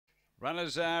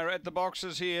Runners are at the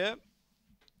boxes here.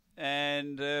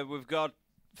 And we've got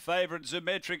favourite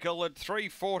Symmetrical at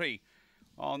 340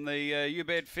 on the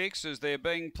U-Bet fix as they're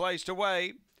being placed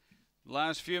away.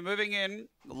 Last few moving in.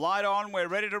 Light on, we're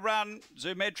ready to run.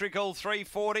 Symmetrical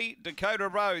 340, Dakota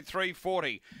Road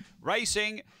 340.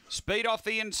 Racing, speed off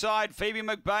the inside. Phoebe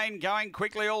McBain going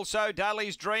quickly also.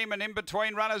 Daly's Dream, and in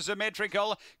between runners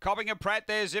Symmetrical. Copping a Pratt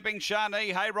there, zipping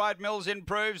Shawnee. Hayride Mills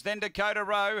improves, then Dakota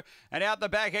Row. And out the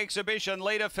back Exhibition,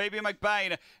 leader Phoebe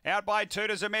McBain. Out by two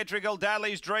to Symmetrical,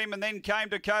 Daly's Dream, and then came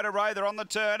Dakota Row. They're on the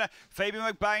turn. Phoebe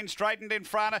McBain straightened in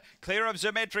front, clear of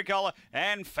Symmetrical.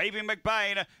 And Phoebe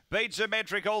McBain beat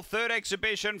Symmetrical. Third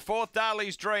Exhibition, fourth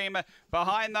Daly's Dream.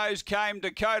 Behind those came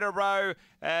Dakota Row.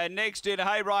 Next in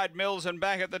Hayride Mills, and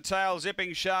back at the tail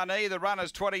zipping Shawnee. The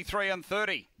runners 23 and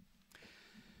 30.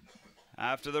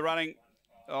 After the running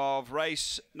of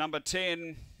race number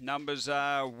 10, numbers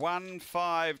are 1,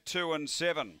 5, 2 and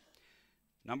 7.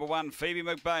 Number 1, Phoebe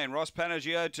McBain, Ross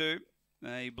Panagiotou,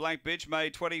 a black bitch,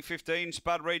 May 2015,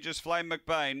 Spud Regis Flame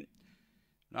McBain.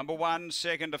 Number 1,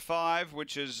 2nd to 5,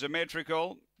 which is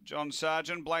Symmetrical, John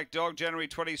Sargent, Black Dog, January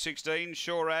 2016,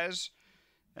 Sure As.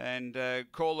 And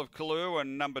Call of Kalu,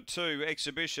 and number 2,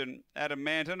 Exhibition, Adam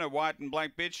Manton, a white and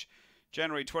black bitch,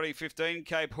 January 2015,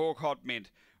 Cape Hawk Hot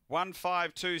Mint.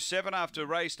 1527 after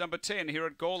race number 10 here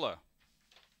at Gawler.